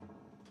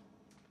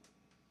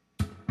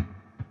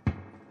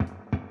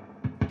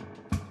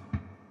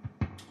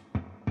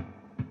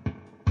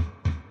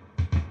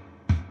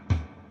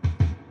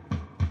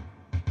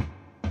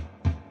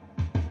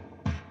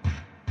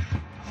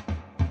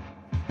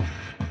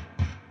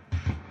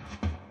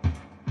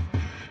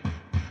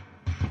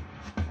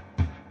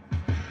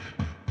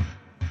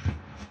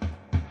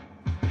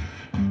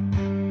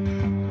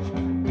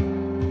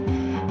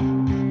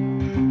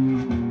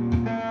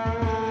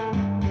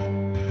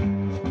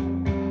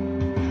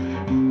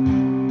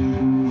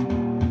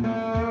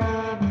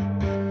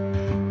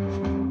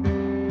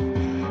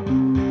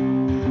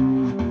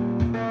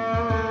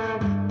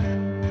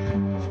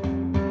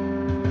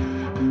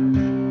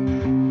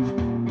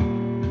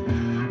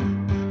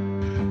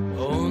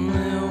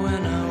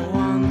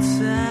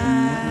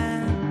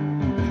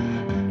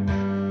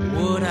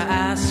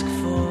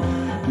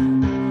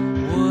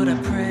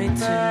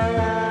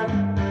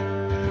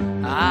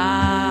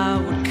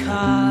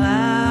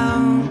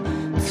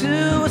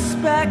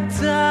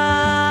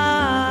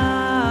down.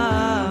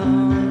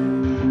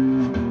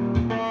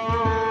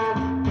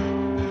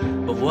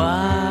 But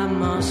why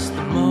must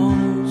the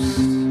most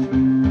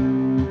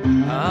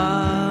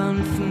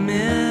unfamiliar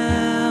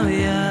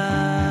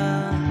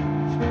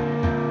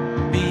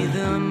be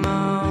the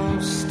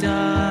most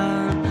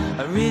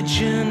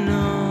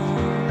original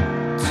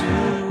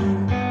too?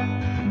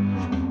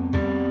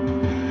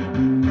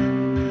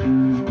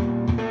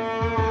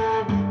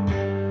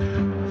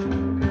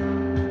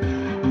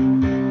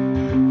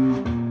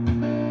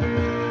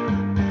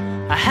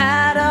 I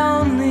had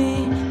only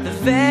the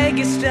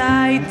vaguest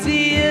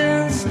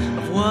ideas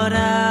of what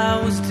I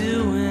was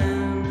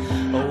doing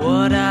or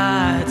what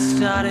I had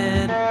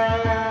started.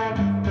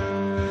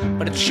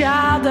 But a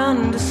child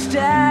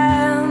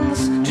understands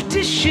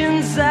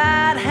traditions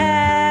at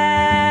hand.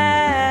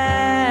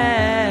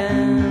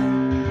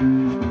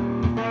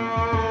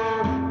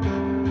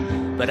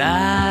 But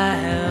I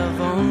have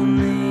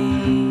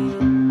only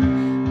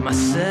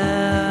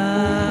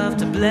myself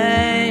to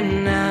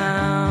blame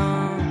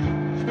now,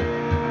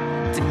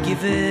 to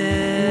give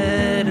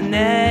it a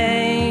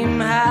name.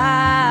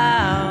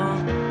 How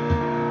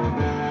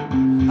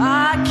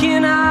I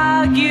can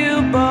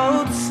argue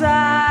both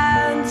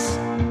sides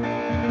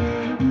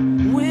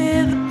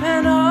with a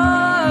pen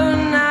or a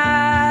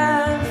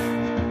knife.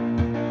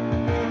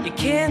 You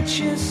can't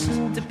just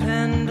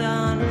depend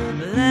on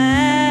the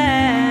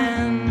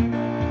land.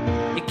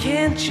 You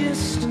can't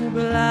just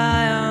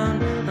rely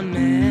on a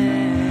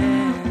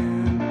man.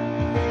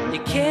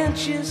 You can't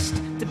just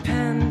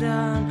depend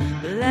on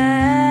the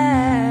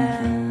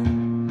land.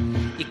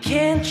 You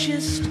can't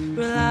just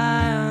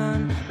rely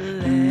on the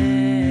land.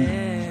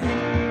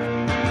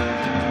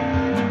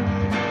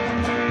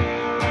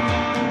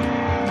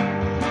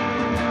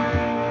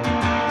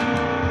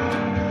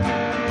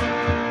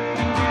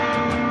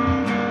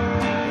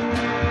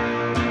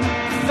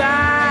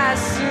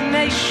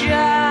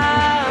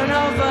 Fascination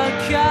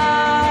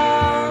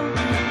overcome.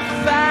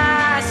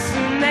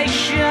 Fascination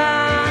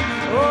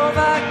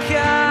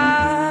overcome.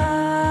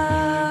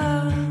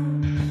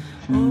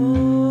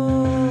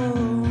 Oh,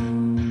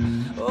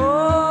 oh,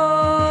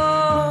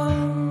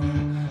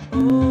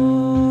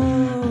 oh.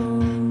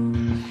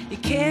 You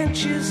can't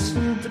just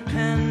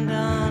depend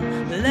on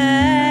the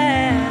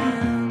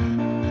land.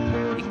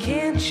 You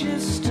can't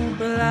just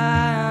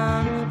rely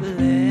on the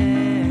land.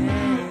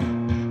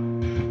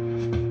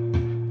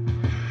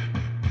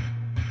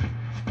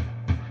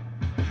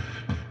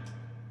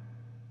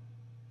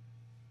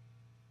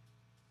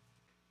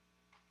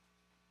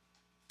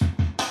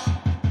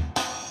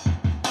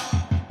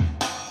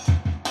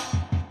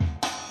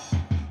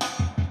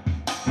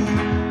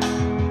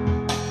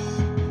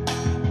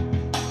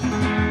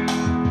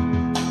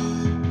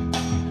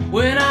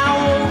 When I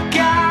woke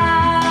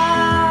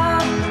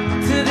up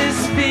to this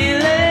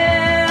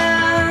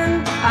feeling,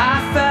 I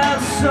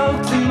felt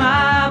soaked in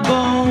my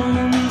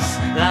bones,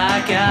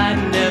 like I'd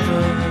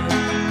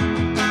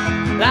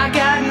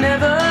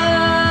never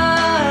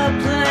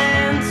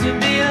planned to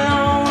be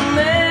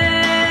lonely.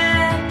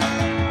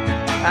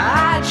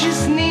 I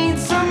just need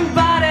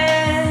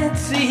somebody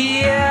to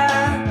hear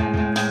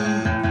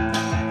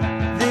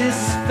this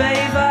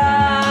favor.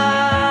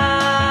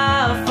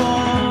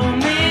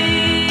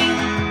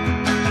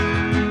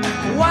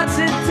 What's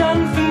it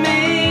done for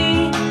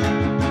me?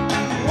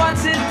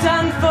 What's it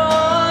done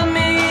for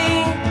me?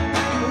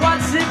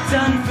 What's it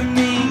done for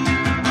me?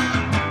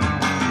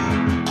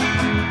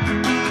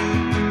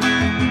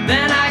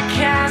 Then I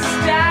cast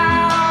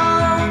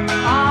down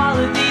all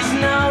of these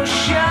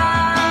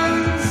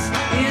notions.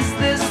 Is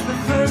this the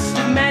first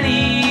of many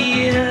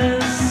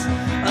years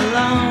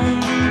alone?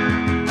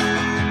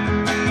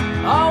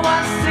 Oh,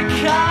 what's to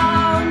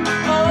come?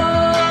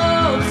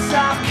 Oh,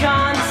 soft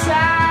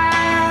contact.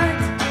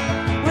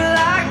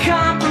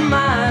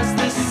 Compromise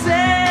this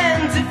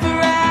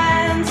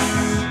indifference.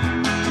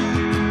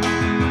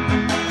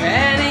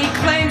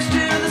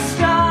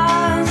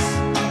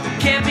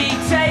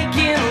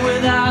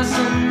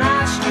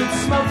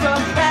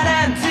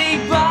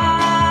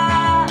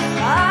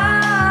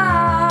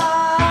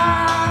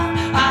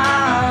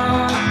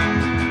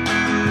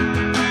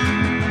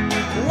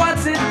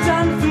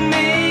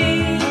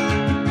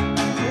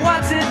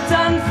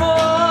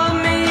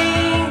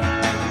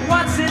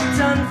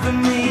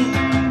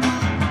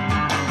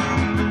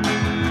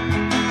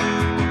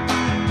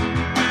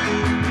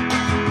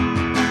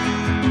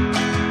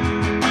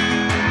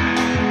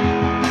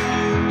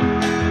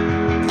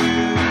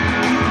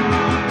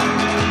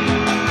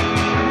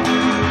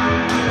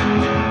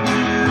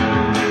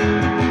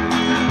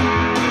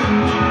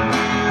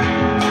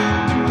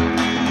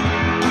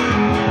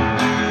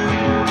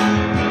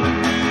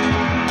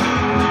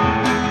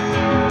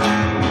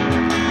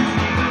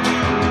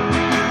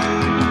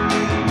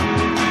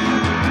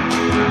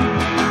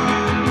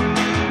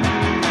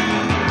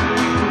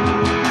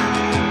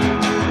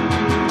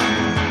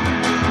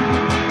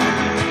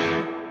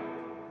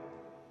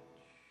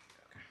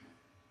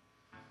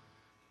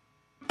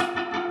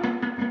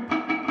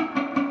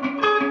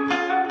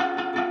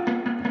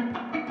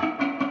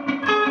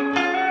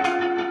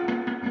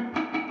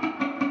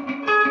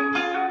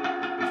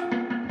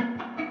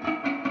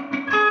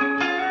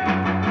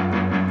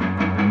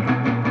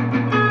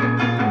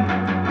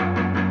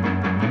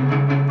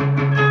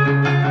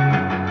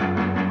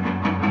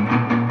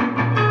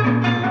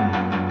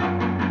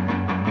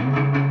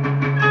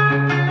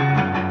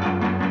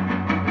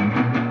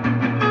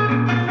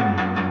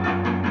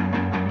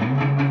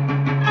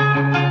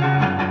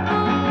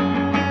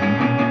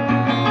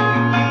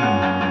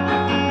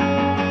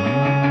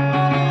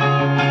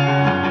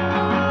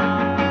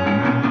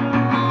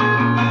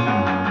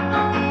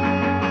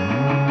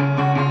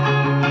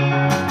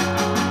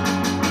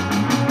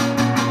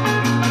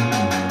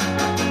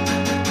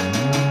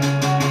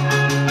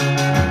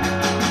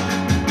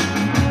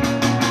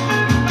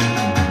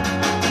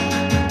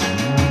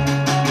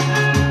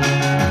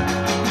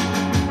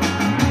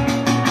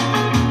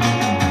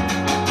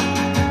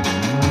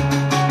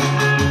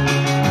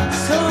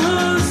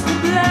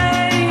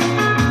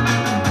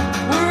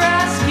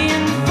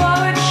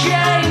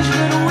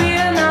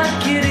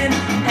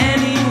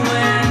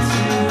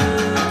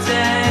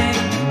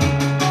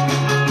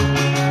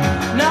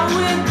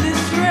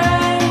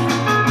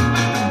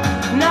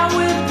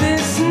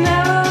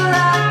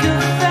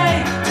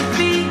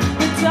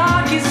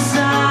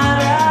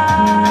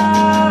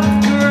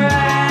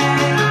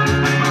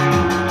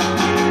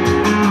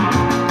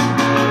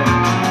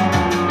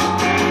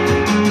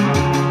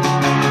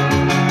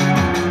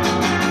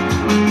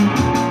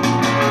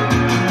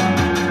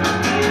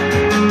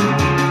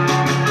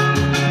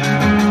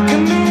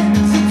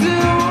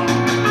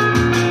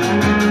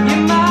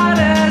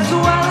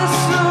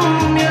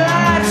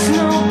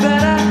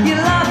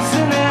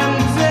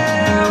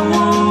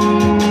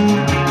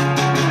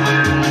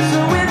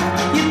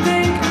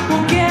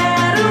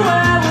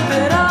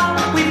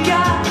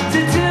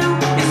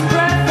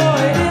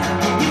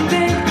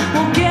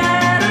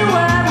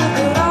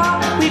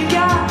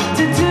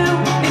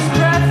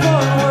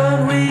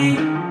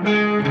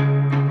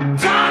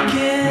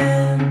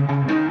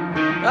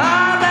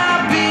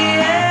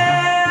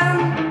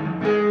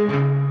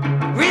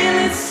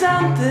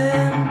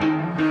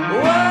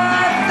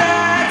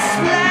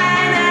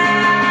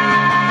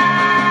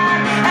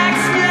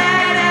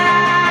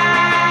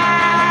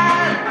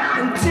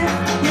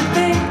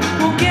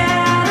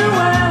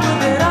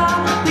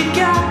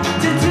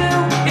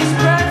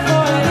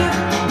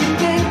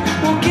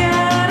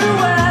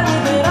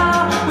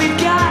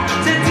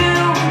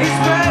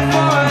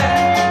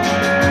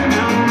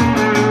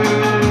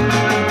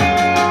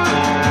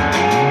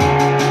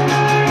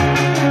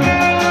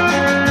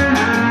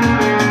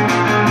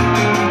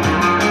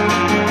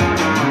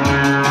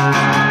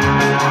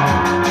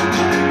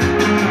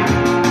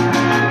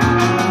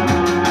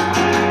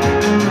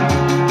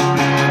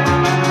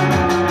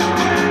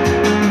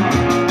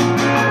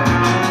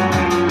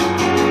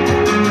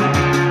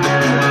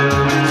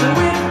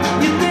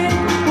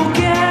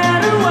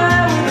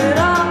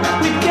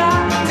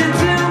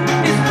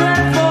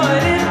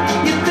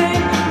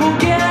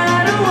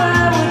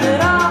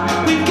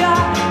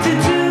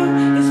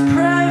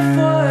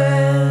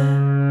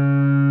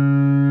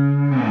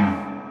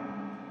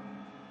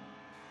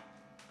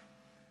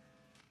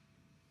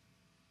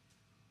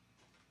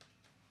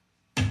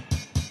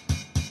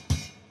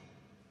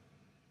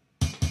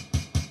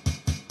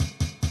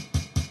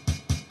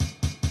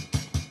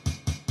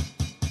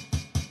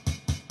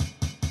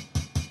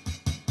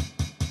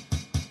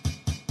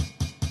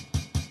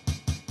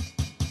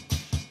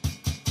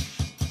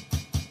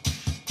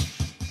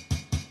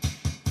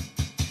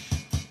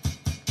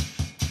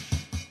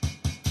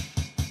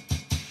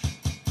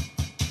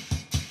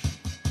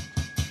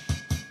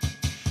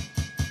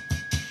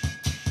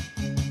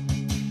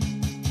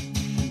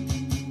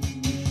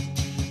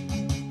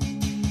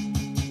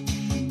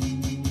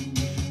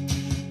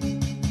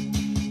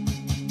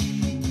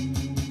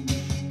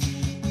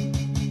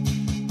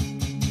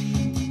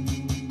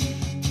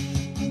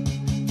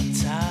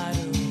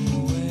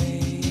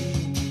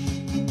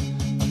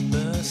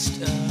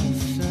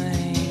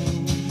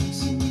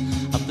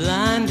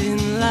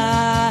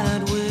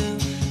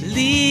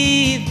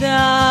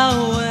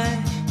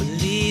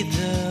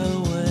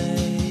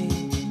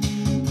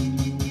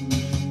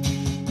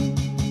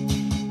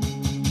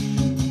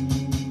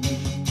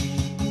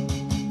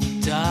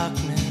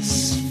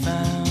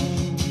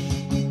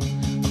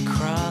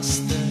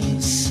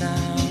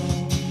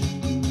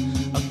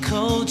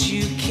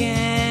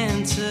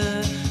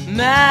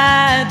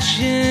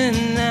 imagine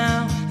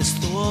now this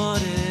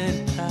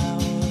thwarted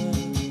power.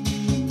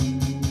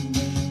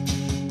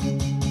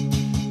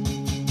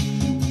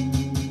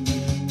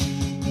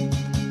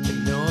 The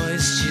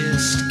noise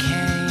just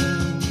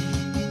came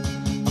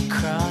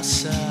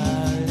across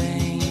our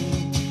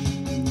lane.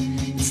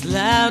 It's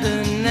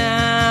louder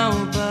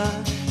now,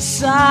 but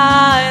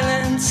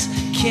silence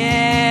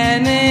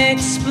can't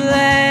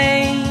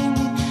explain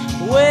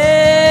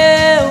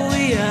where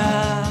we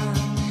are.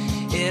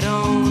 It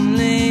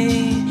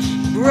only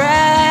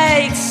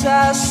breaks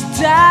us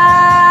down.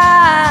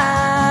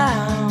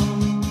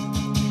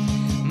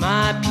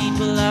 My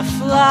people are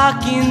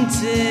flocking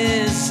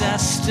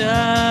disaster.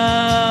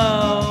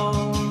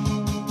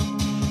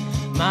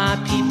 My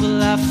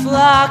people are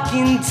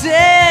flocking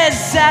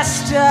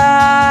disaster.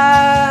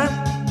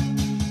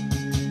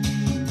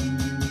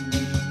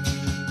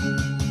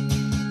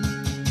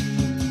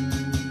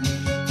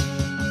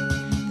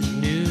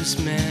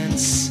 Man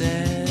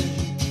said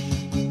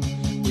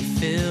we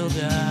filled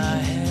our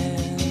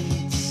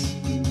hands.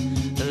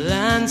 The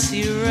lines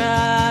he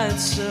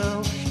writes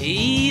so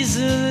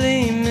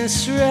easily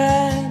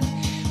misread.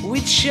 We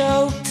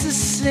choke to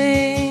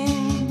sing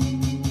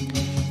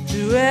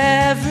through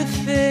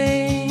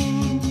everything,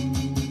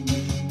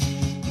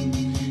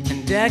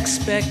 and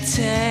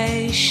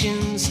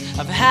expectations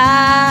of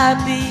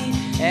happy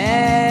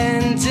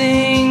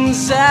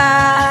endings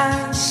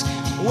ask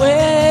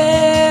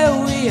where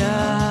we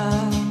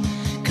are,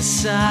 'cause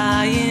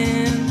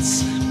science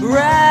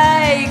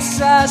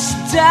breaks us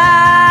down.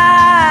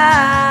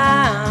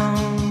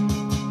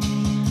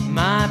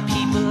 My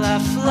people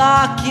are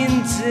flocking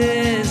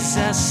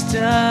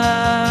disaster.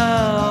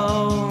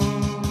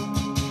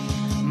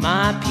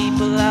 My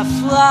people are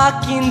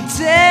flocking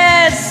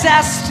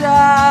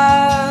disaster.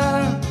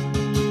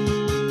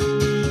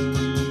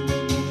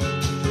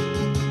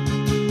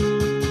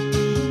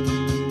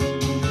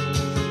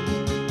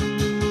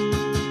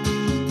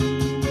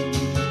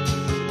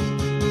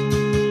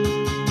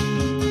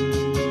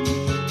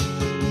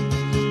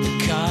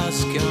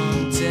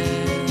 Gone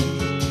dead,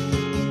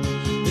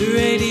 the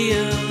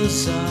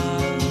radio's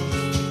off.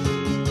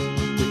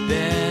 We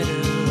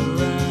better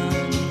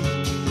run,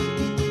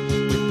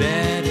 we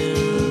better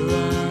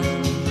run.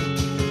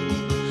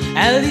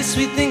 At least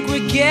we think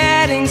we're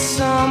getting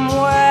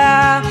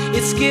somewhere.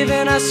 It's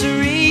giving us a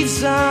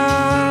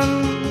reason.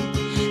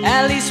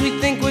 At least we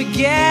think we're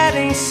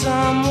getting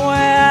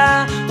somewhere.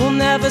 We'll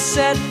never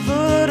set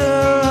foot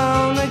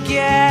alone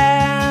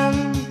again.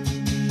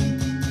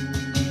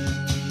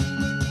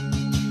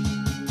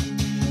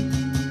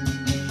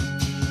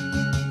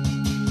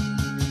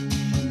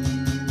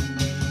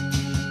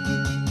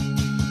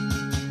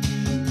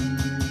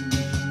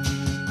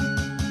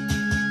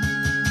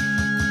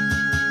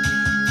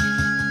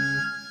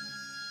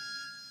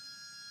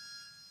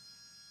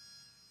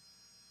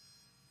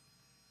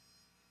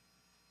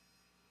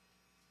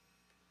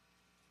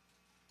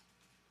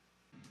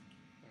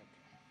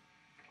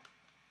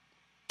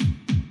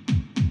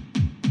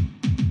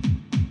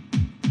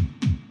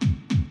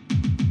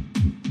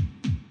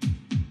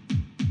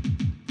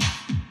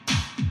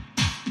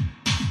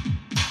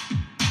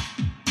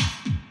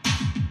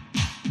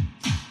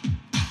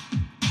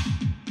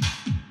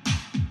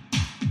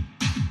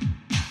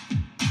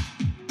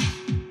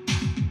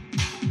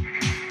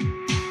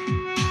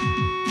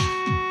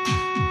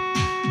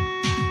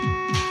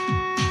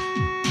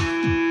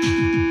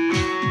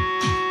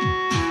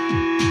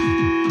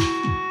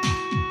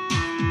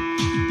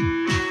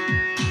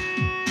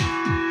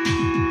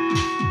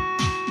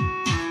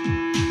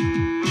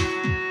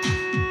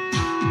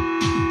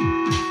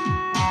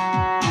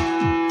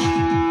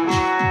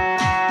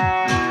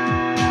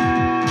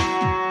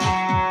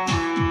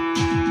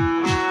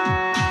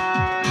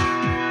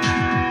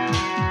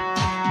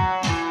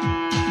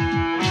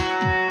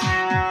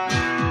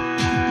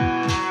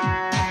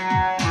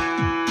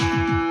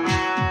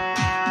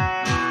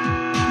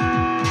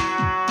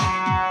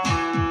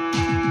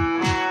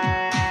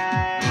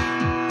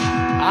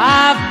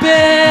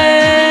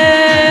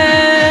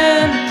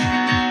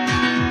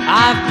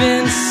 I've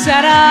been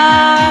set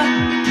up,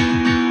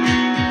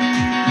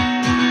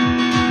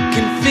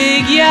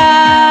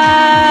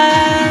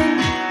 configured,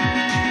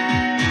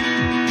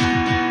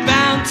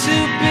 bound to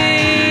be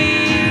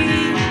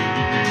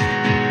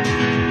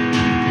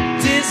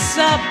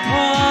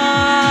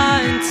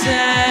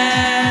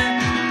disappointed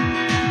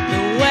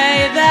the way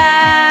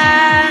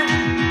that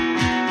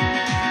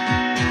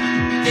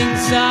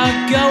things are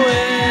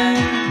going.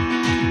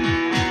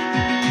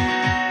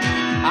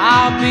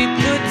 I'll be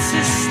put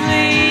to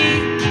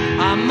sleep,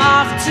 I'm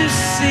off to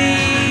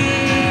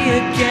sea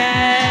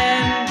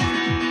again.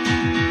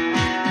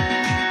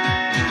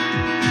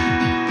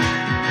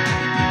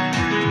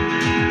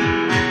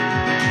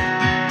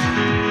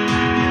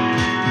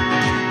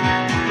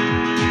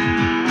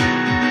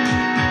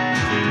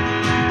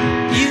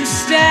 You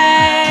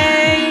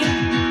stay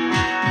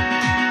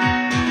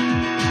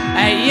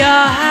at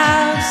your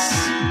house,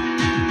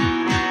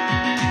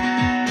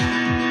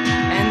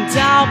 and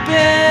I'll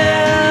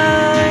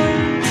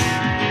build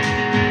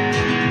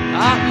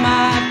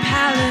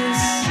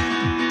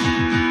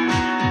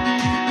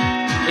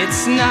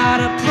not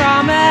a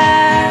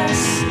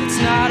promise, it's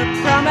not a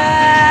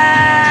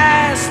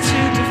promise to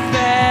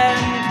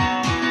defend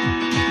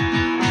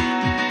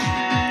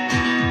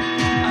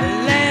a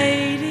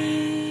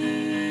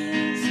lady's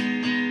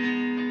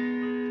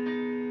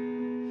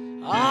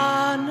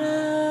honor.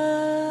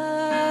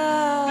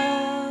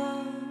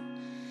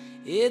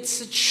 It's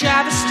a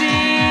travesty.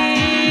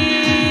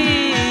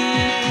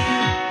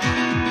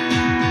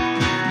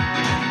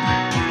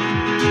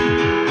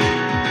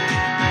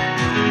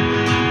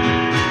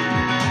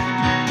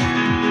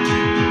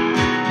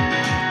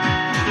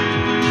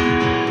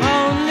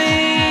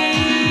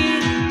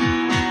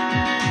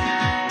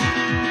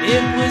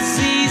 It was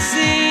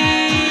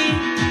easy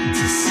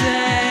to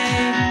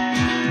say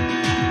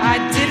I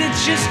did it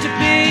just to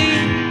be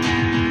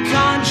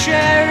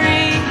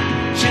contrary,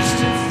 just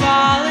to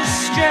fall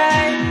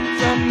astray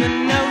from the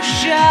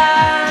notion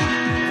of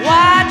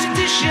why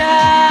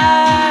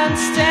tradition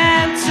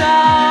stand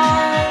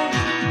tall.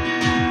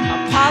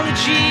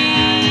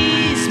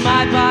 Apologies,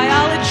 my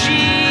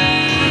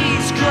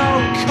biology's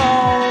growing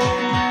cold,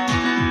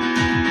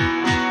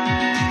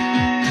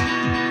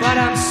 but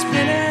I'm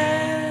spinning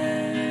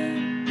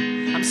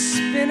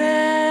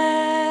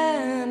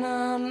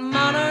on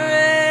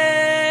monorail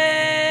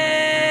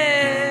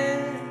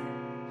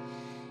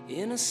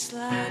in a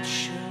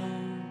slideshow.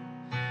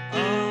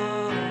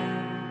 Oh,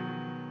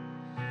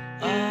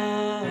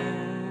 oh,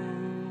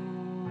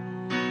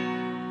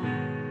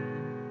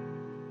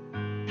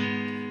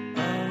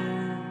 oh,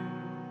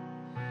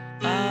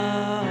 oh,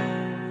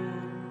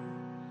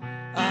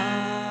 oh.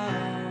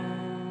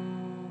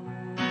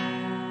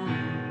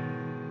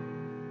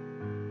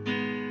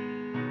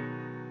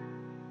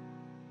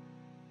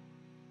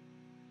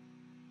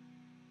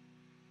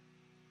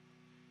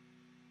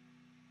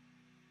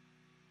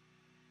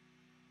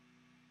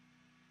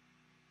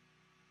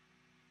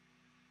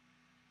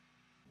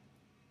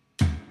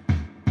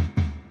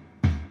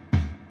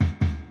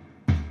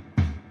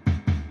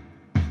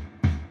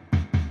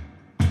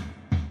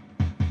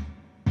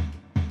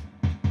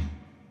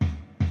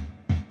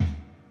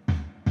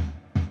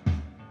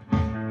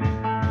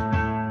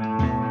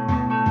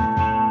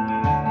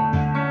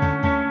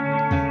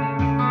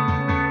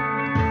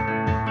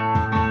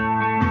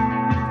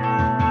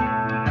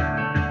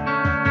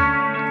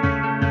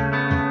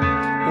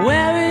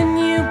 Wherein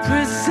you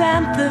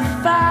present the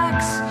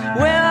facts,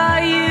 where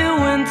are you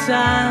when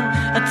time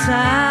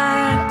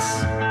attacks?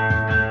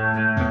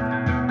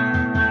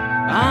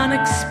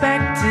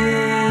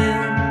 Unexpected,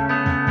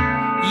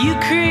 you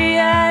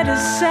create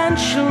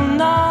essential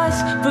noise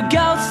for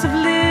ghosts of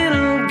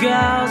little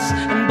girls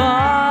and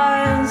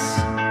boys.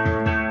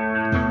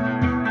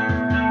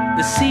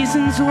 The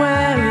seasons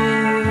wear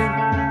it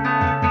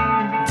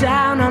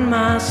down on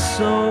my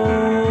soul.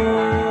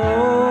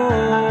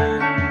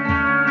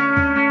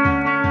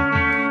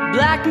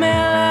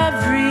 Blackmail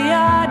every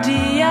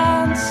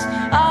audience,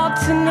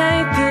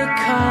 alternate the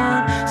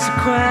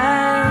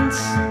consequence.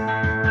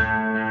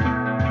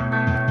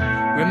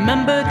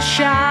 Remember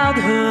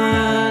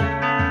childhood,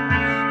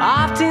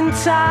 often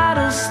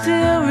titles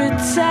still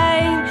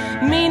retain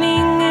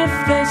meaning if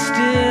they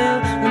still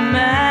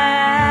remain.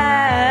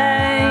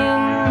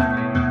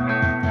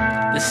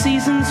 The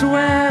seasons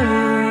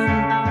wearing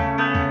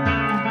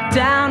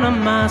down on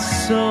my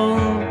soul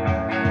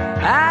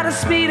at a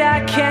speed I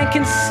can't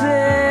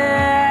conceal.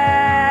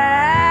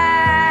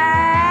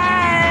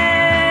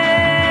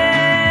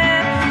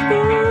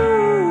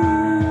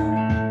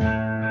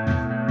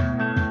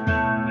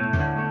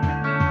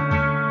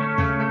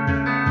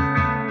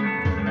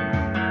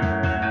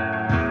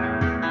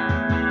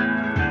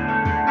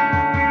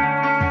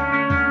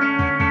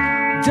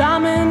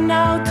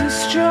 Domino,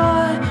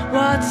 destroy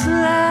what's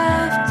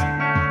left.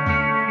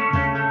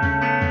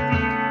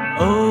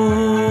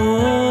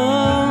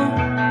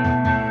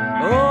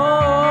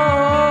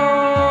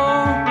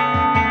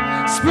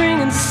 Spring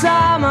and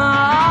summer,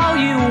 all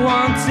you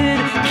wanted.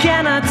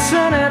 Can I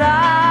turn it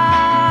off?